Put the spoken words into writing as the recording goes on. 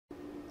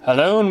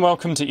Hello and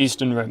welcome to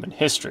Eastern Roman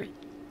history.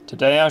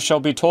 Today I shall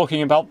be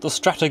talking about the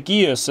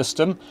Strategiai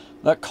System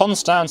that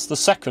Constans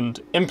II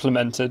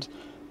implemented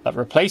that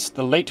replaced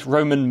the late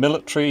Roman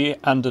military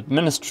and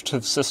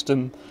administrative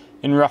system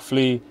in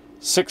roughly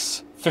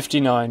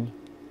 659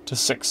 to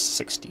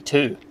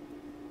 662.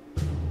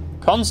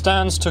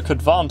 Constans took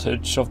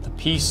advantage of the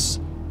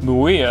peace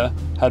Midway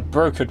had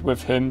brokered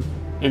with him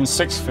in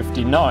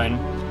 659,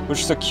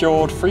 which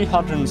secured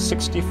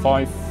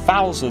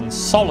 365,000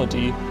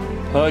 solidi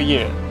per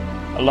year,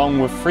 along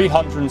with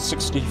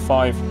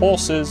 365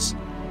 horses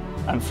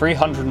and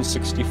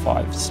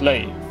 365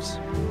 slaves.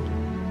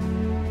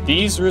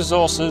 These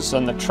resources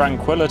and the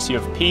tranquility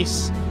of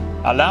peace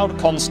allowed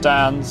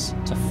Constans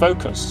to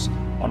focus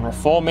on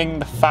reforming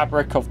the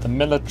fabric of the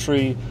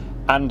military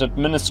and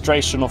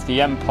administration of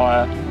the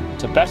empire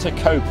to better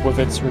cope with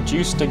its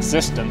reduced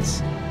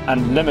existence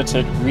and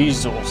limited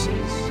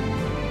resources.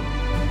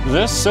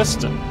 This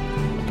system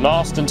would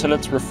last until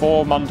its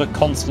reform under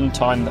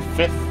Constantine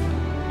V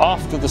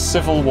after the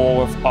civil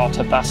war of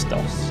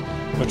Artabasdos,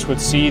 which would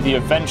see the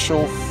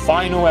eventual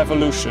final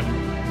evolution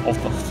of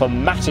the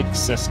thematic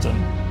system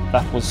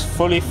that was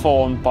fully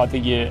formed by the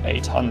year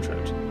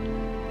 800.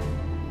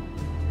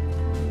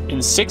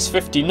 In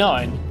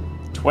 659,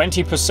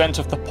 20%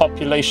 of the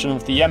population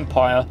of the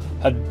empire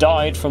had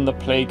died from the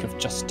plague of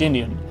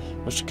Justinian,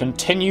 which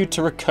continued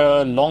to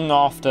recur long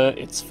after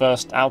its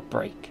first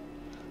outbreak.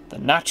 The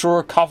natural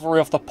recovery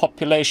of the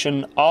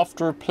population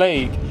after a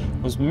plague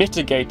was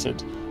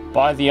mitigated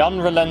by the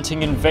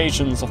unrelenting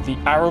invasions of the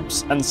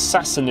Arabs and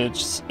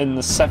Sassanids in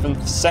the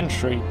 7th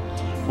century,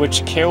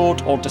 which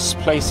killed or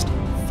displaced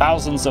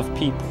thousands of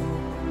people.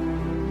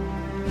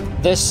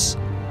 This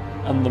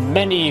and the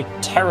many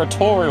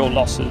territorial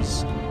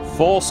losses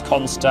forced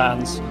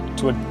Constans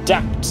to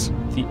adapt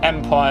the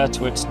empire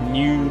to its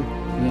new,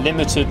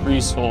 limited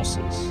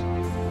resources.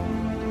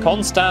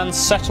 Constans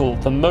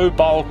settled the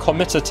mobile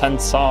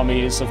committency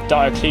armies of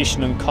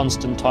Diocletian and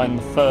Constantine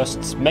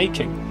I's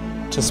making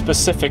to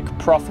specific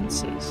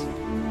provinces.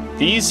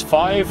 These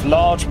 5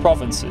 large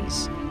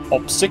provinces,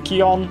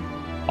 Opsikion,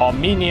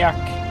 Armeniac,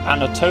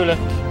 Anatolic,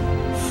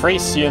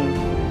 Thracian,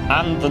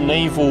 and the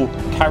naval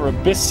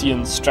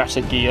Carabisian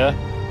Strategia,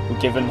 were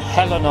given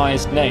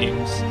Hellenized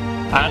names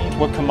and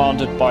were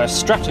commanded by a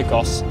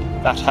strategos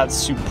that had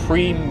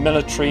supreme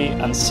military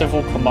and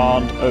civil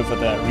command over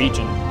their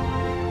region.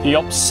 The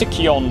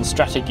Opsikion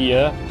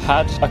Strategia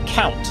had a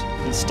count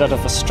instead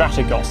of a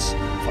strategos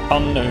for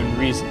unknown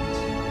reasons.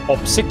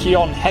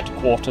 Opsikion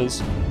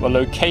headquarters were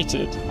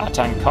located at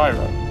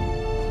Ankyra.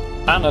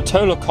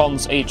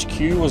 Anatolikon's HQ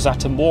was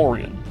at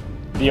Amorion.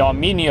 The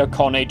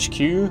Armeniakon HQ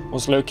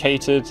was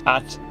located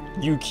at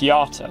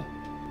Eukiata.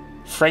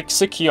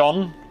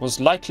 Thracikion was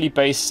likely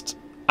based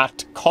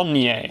at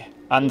Konye,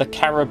 and the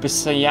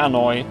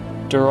Carabisianoi,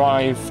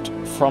 derived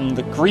from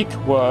the Greek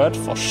word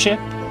for ship,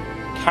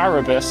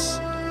 Carabis,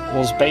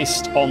 was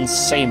based on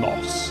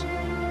Samos.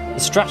 The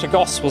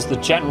strategos was the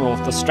general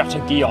of the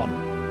strategion.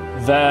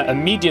 Their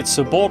immediate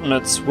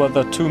subordinates were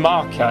the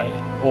Tumarchae,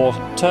 or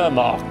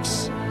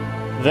Termarchs.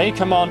 They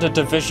commanded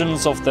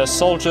divisions of their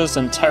soldiers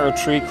and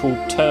territory called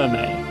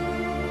Termae.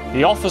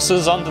 The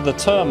officers under the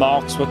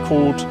Termarchs were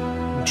called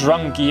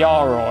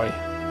Drungiaroi.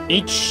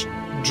 Each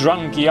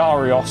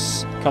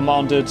Drungiarios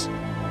commanded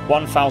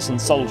 1,000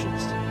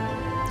 soldiers.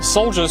 The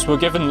soldiers were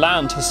given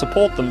land to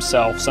support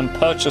themselves and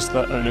purchase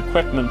their own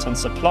equipment and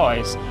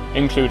supplies,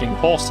 including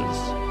horses.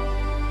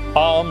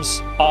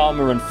 Arms,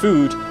 armor, and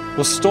food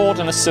were stored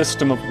in a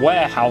system of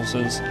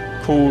warehouses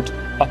called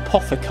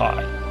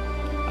apothecae,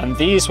 and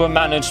these were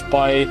managed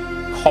by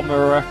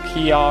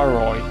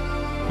Komarakiaroi,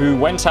 who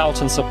went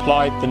out and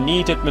supplied the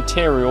needed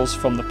materials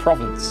from the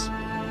province.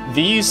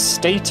 These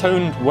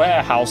state-owned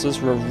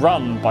warehouses were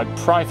run by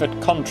private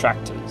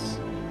contractors.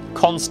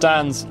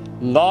 Constans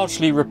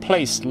largely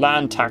replaced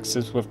land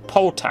taxes with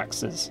poll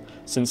taxes,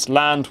 since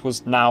land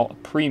was now a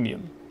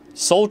premium.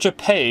 Soldier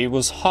pay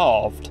was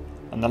halved,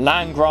 and the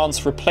land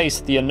grants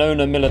replaced the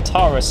Annona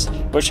Militaris,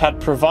 which had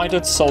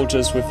provided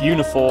soldiers with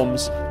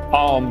uniforms,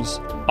 arms,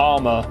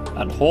 armor,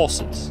 and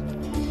horses.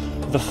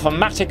 The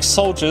thematic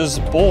soldiers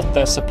bought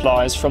their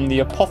supplies from the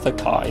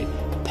apothecae,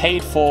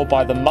 paid for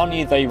by the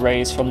money they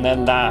raised from their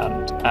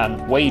land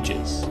and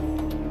wages.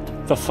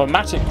 The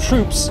thematic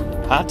troops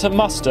had to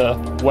muster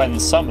when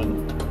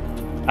summoned,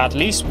 at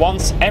least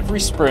once every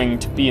spring,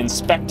 to be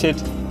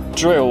inspected,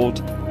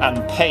 drilled,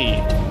 and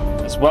paid,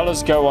 as well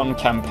as go on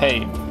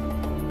campaign.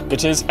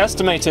 It is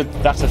estimated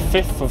that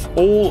 1/5 of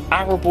all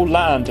arable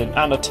land in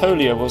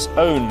Anatolia was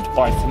owned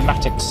by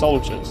thematic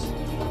soldiers,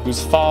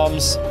 whose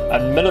farms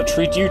and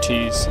military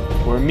duties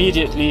were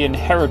immediately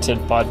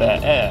inherited by their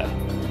heir.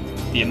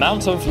 The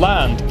amount of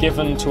land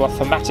given to a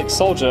thematic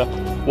soldier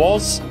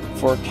was,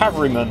 for a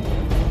cavalryman,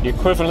 the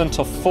equivalent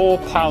of 4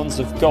 pounds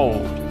of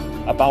gold,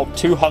 about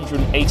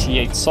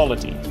 288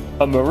 solidi.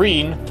 A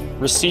marine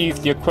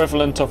received the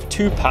equivalent of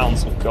 2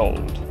 pounds of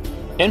gold.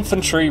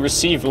 Infantry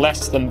received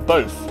less than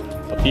both,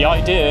 but the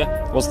idea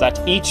was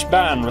that each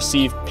man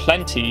received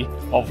plenty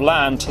of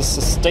land to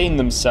sustain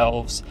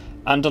themselves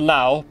and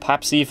allow,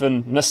 perhaps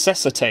even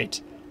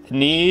necessitate, the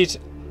need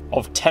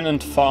of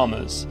tenant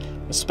farmers,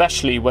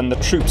 especially when the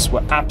troops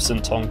were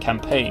absent on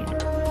campaign.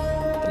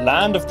 The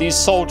land of these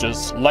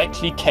soldiers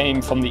likely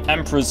came from the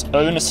emperor's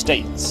own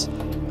estates,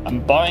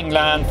 and buying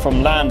land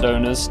from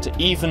landowners to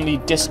evenly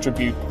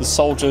distribute the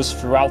soldiers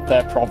throughout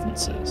their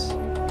provinces.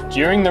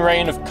 During the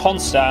reign of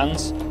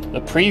Constans,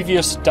 the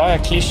previous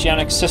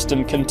Diocletianic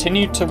system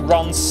continued to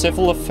run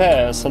civil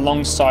affairs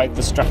alongside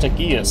the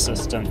Strategiai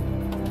System.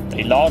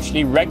 They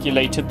largely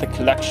regulated the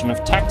collection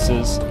of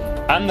taxes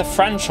and the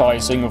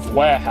franchising of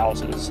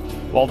warehouses,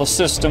 while the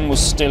system was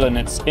still in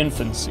its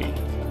infancy.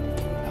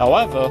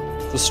 However,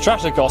 the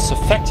Strategos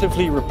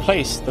effectively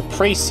replaced the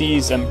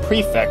praeses and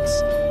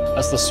prefects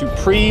as the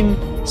supreme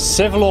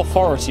civil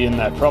authority in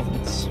their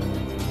province.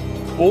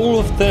 All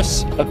of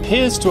this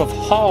appears to have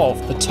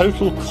halved the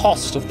total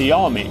cost of the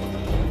army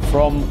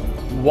from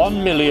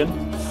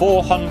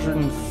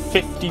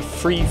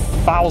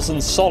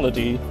 1,453,000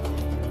 solidi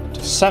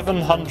to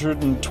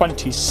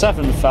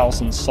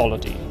 727,000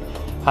 solidi,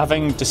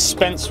 having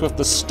dispensed with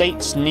the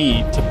state's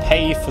need to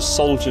pay for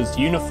soldiers'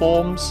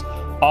 uniforms,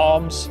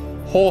 arms,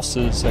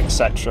 horses,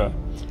 etc.,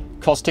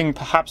 costing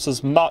perhaps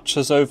as much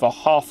as over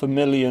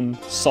 500,000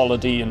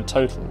 solidi in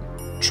total.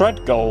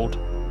 Treadgold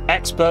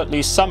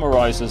expertly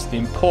summarizes the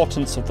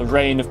importance of the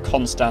reign of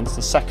Constans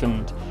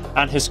II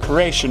and his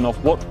creation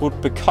of what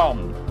would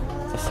become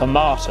the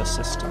Fermata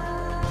system.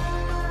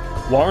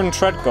 Warren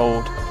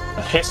Treadgold,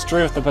 A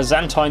History of the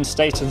Byzantine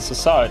State and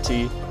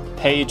Society,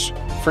 page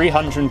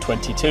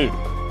 322.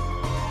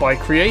 By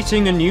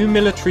creating a new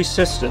military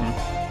system,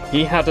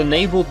 he had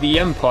enabled the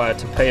empire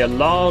to pay a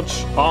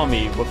large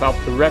army without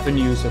the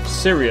revenues of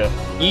Syria,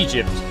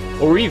 Egypt,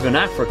 or even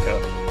Africa.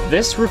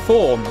 This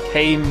reform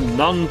came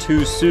none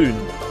too soon,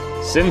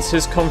 since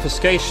his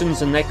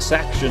confiscations and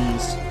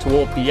exactions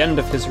toward the end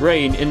of his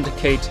reign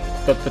indicate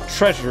that the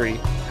treasury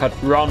had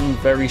run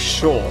very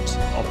short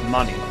of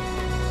money.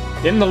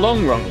 In the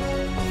long run,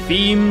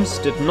 Thebes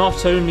did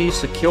not only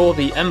secure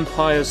the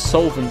empire's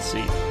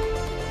solvency,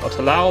 but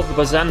allowed the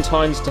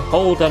Byzantines to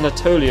hold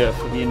Anatolia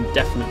for the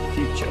indefinite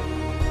future.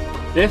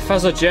 If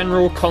as a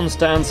general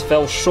Constans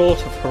fell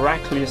short of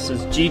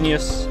Heraclius's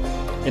genius,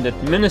 in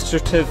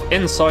administrative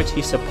insight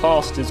he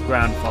surpassed his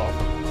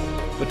grandfather.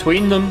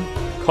 Between them,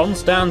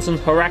 Constans and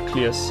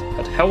Heraclius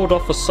had held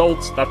off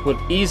assaults that would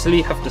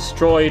easily have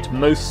destroyed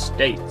most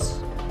states,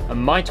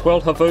 and might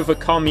well have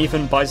overcome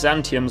even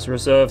Byzantium's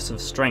reserves of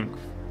strength.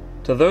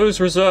 To those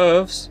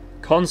reserves,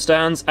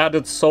 Constans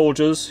added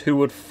soldiers who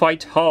would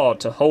fight hard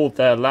to hold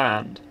their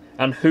land,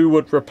 and who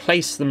would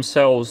replace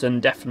themselves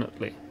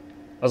indefinitely.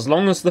 As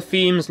long as the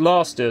Themes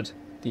lasted,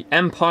 the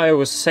empire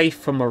was safe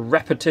from a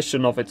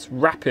repetition of its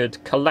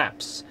rapid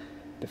collapse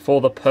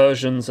before the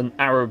Persians and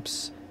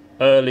Arabs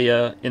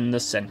earlier in the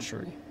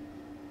century.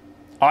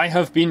 I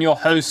have been your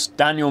host,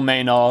 Daniel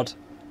Maynard.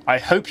 I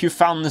hope you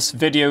found this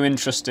video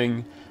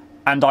interesting,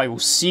 and I will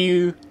see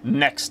you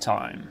next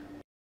time.